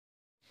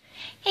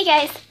Hey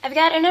guys, I've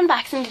got an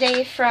unboxing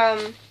today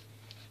from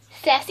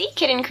Sassy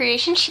Kitten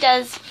Creations. She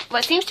does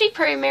what seems to be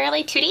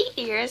primarily 2D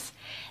ears.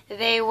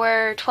 They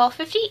were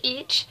 $12.50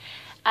 each.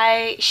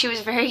 She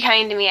was very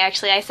kind to me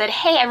actually. I said,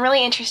 hey, I'm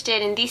really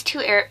interested in these two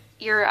ear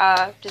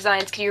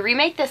designs. Could you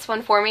remake this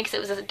one for me? Because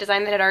it was a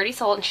design that had already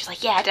sold. And she's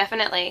like, yeah,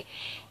 definitely.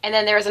 And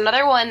then there was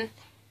another one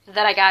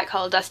that I got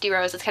called Dusty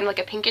Rose. It's kind of like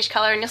a pinkish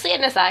color, and you'll see it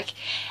in a sec.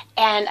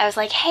 And I was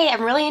like, hey,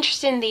 I'm really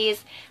interested in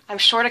these. I'm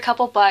short a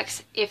couple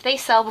bucks. If they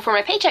sell before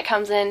my paycheck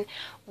comes in,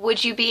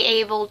 would you be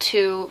able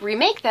to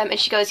remake them? And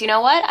she goes, you know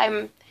what?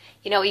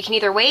 You can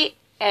either wait,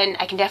 and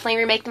I can definitely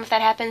remake them if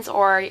that happens,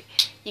 or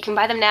you can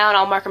buy them now, and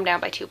I'll mark them down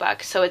by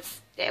 $2. So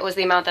it was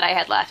the amount that I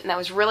had left, and that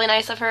was really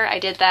nice of her. I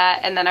did that,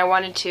 and then I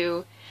wanted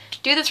to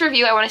do this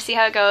review. I want to see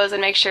how it goes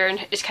and make sure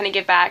and just kind of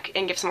give back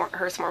and give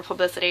her some more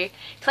publicity.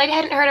 Because I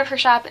hadn't heard of her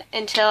shop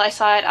until I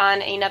saw it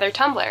on another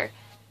Tumblr,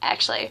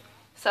 actually.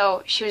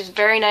 So she was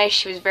very nice.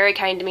 She was very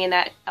kind to me in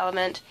that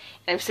element.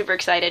 And I'm super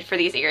excited for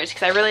these ears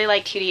because I really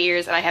like 2D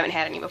ears and I haven't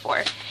had any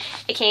before.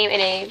 It came in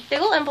a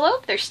big old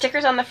envelope. There's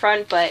stickers on the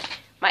front, but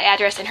my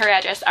address and her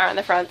address are on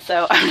the front,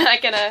 so I'm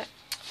not going to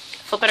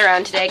flip it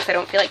around today because I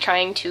don't feel like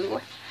trying to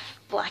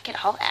black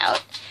it all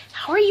out.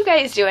 How are you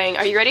guys doing?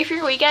 Are you ready for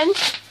your weekend?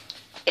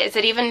 Is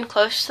it even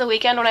close to the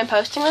weekend when I'm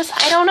posting this?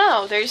 I don't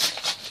know.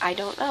 I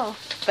don't know.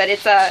 But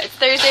it's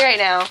Thursday right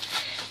now,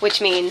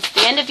 which means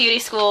the end of beauty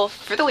school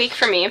for the week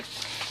for me.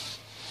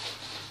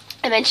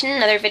 I mentioned in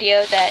another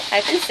video that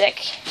I've been sick.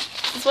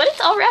 This is what it's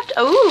all wrapped.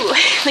 Oh,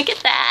 look at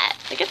that.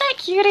 Look at that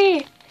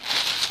cutie.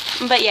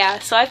 But yeah,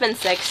 so I've been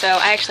sick, so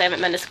I actually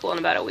haven't been to school in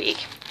about a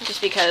week. Just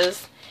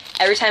because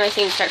every time I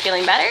seem to start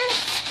feeling better,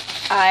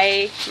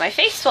 my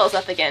face swells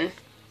up again.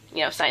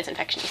 You know, sinus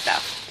infection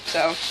stuff.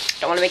 So,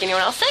 don't want to make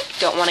anyone else sick.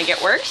 Don't want to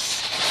get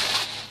worse.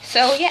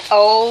 So, yeah.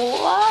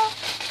 Oh,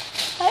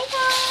 my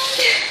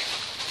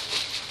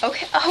God.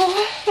 Okay.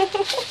 Oh.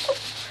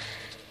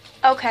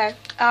 Okay.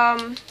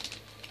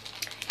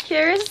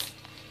 Here's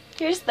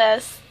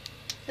this.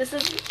 This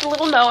is the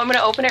little note. I'm going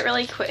to open it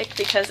really quick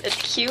because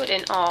it's cute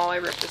and, oh, I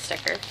ripped the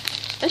sticker.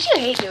 Don't you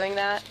hate doing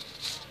that?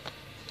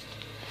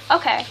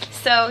 Okay.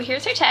 So,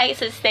 here's her tag. It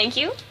says, thank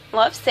you.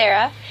 Love,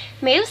 Sarah.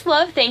 Made with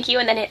love, thank you.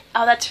 And then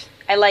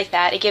I like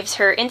that. It gives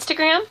her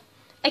Instagram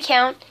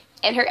account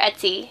and her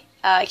Etsy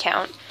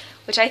account,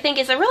 which I think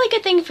is a really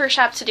good thing for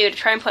shops to do, to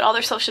try and put all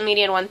their social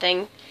media in one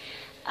thing.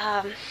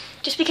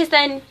 Just because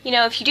then, you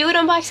know, if you do an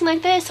unboxing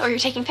like this, or you're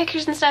taking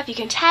pictures and stuff, you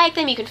can tag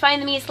them, you can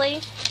find them easily.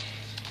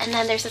 And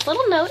then there's this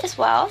little note as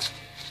well.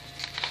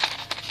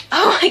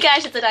 Oh my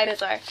gosh, it's a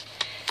dinosaur.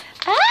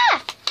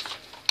 Ah!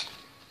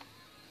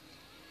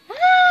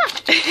 Ah!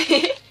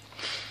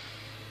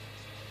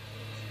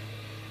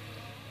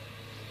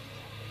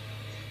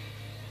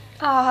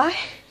 Aww.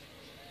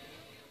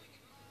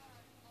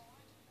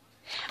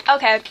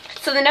 Okay,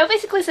 so the note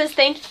basically says,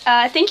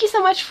 thank you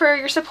so much for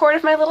your support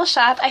of my little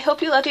shop. I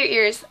hope you love your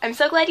ears. I'm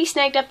so glad you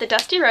snagged up the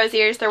Dusty Rose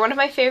ears. They're one of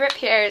my favorite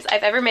pairs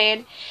I've ever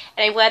made, and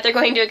I'm glad they're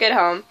going to a good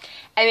home.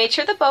 I made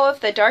sure the bow of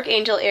the Dark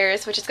Angel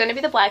ears, which is going to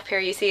be the black pair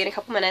you see in a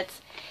couple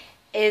minutes,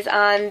 is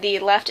on the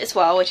left as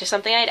well, which is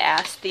something I'd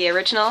asked. The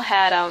original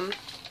had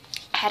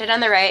it on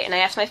the right, and I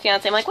asked my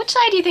fiance, I'm like, which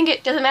side do you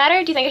think does it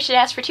matter? Do you think I should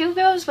ask for two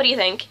bows? What do you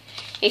think?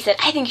 He said,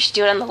 I think you should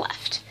do it on the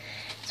left.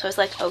 So I was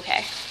like,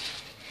 okay.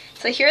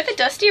 So here are the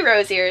Dusty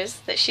Rose ears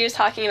that she was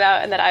talking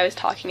about and that I was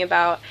talking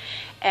about.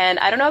 And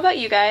I don't know about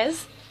you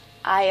guys,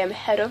 I am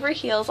head over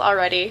heels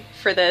already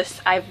for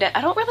this. I've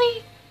owned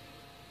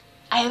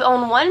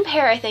one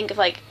pair, I think, of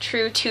like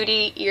true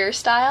 2D ear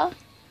style.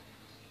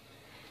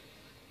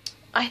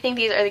 I think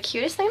these are the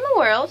cutest thing in the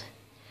world.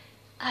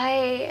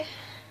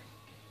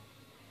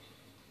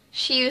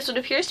 She used what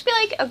appears to be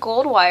like a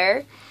gold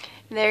wire.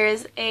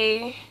 There's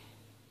a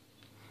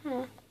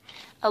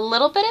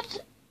little bit of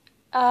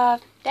a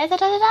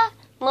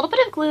little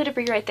bit of glue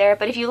debris right there,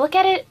 but if you look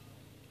at it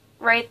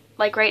right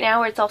now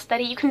where it's all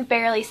steady, you can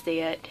barely see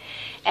it.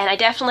 And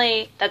that's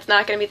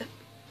not going to be the...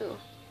 Ooh.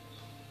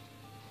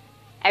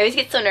 I always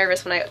get so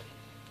nervous when I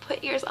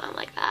put ears on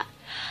like that.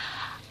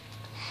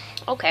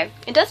 Okay,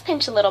 it does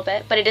pinch a little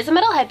bit, but it is a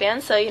metal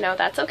headband, so, you know,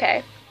 that's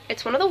okay.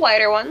 It's one of the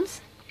wider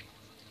ones,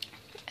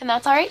 and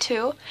that's alright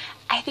too.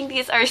 I think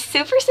these are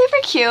super, super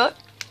cute.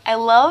 I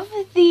love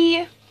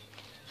the...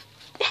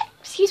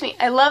 Excuse me.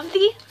 I love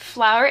the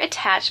flower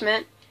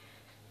attachment.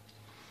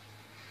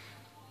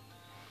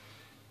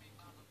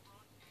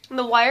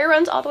 The wire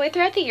runs all the way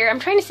throughout the ear. I'm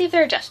trying to see if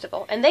they're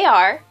adjustable, and they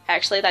are.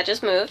 Actually, that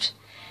just moved.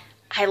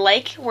 I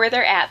like where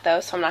they're at,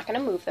 though, so I'm not going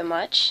to move them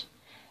much.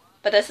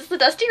 But this is the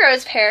Dusty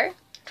Rose pair,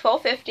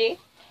 $12.50,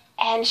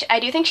 and I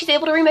do think she's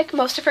able to remake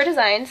most of her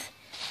designs.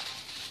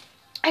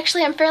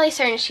 Actually, I'm fairly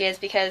certain she is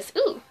because,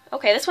 ooh,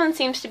 okay, this one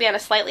seems to be on a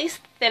slightly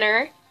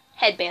thinner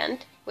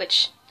headband,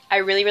 which I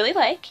really, really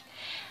like.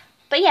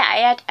 But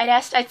yeah,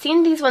 I'd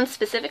seen these ones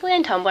specifically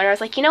on Tumblr, and I was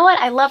like, you know what,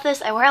 I love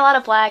this, I wear a lot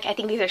of black, I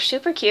think these are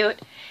super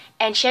cute,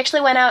 and she actually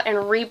went out and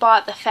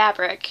rebought the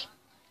fabric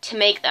to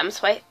make them,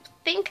 so I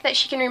think that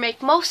she can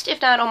remake most,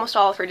 if not almost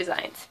all, of her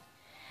designs.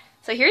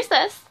 So here's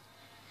this.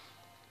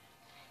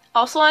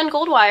 Also on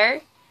gold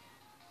wire.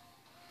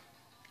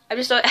 I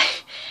just don't,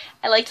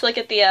 I like to look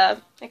at the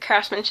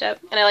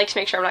craftsmanship, and I like to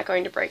make sure I'm not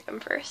going to break them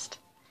first.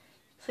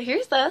 So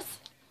here's this.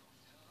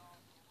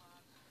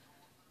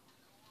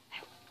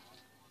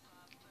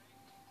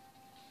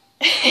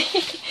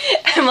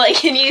 I'm like,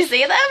 can you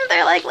see them?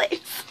 They're like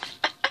lace.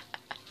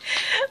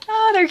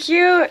 Oh, they're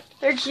cute.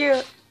 They're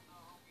cute.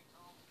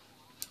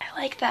 I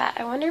like that.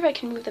 I wonder if I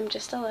can move them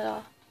just a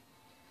little.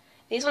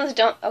 These ones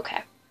don't,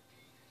 okay.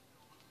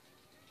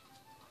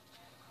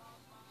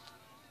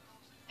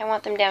 I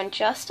want them down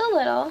just a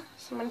little,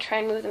 so I'm going to try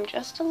and move them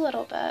just a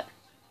little bit.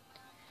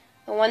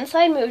 The one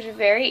side moved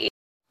very easy.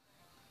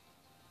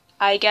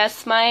 I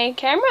guess my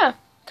camera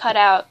cut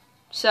out,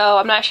 so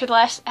I'm not sure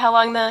how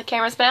long the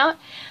camera's been out,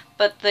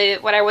 but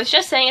what I was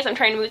just saying is I'm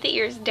trying to move the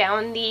ears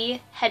down the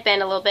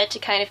headband a little bit to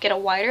kind of get a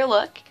wider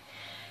look,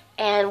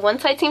 and one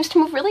side seems to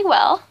move really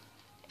well,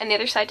 and the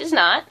other side does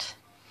not.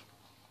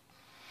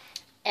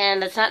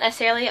 And that's not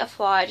necessarily a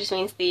flaw, it just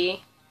means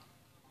the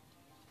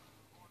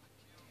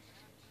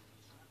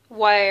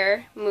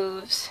wire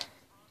moves.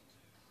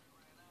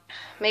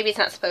 Maybe it's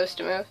not supposed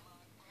to move.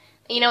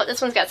 You know what,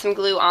 this one's got some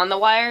glue on the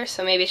wire,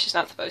 so maybe it's just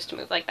not supposed to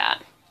move like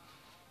that.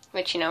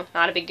 Which, you know,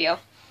 not a big deal.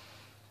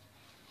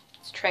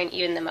 Let's try and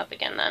even them up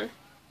again then.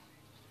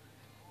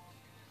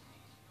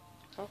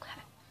 Okay.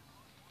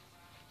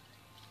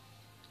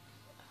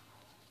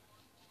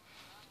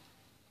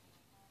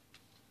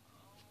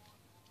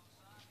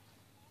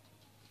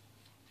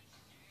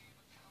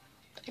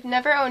 I've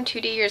never owned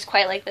 2D ears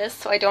quite like this,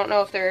 so I don't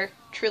know if they're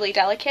truly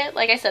delicate.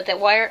 Like I said, that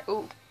wire,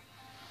 ooh.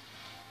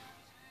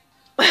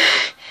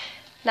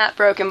 Not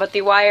broken, but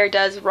the wire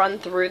does run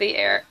through the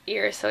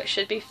ear, so it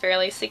should be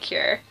fairly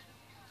secure.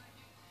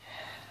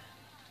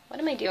 What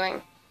am I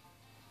doing?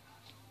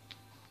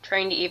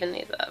 Trying to even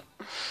these up.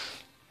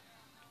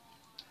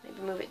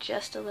 Maybe move it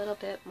just a little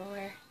bit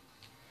more.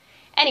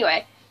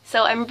 Anyway,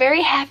 so I'm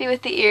very happy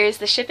with the ears.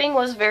 The shipping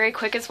was very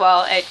quick as well.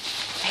 I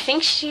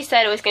think she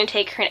said it was going to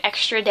take her an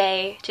extra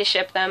day to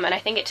ship them, and I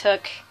think it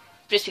took,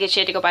 just because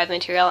she had to go buy the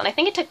material, and I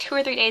think it took 2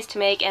 or 3 days to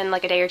make and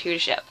like a day or 2 to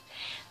ship.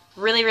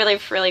 Really, really,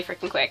 really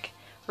freaking quick.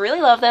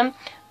 Really love them.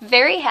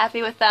 Very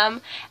happy with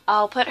them.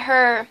 I'll put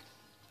her,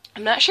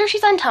 I'm not sure if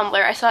she's on Tumblr.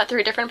 I saw it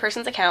through a different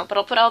person's account, but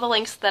I'll put all the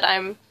links that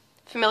I'm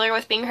familiar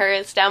with being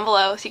hers down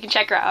below so you can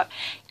check her out.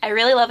 I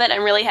really love it.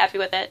 I'm really happy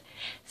with it.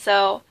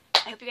 So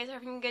I hope you guys are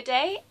having a good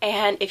day,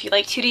 and if you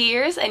like 2D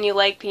ears and you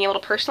like being able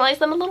to personalize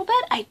them a little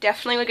bit, I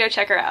definitely would go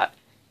check her out.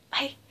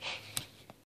 Bye.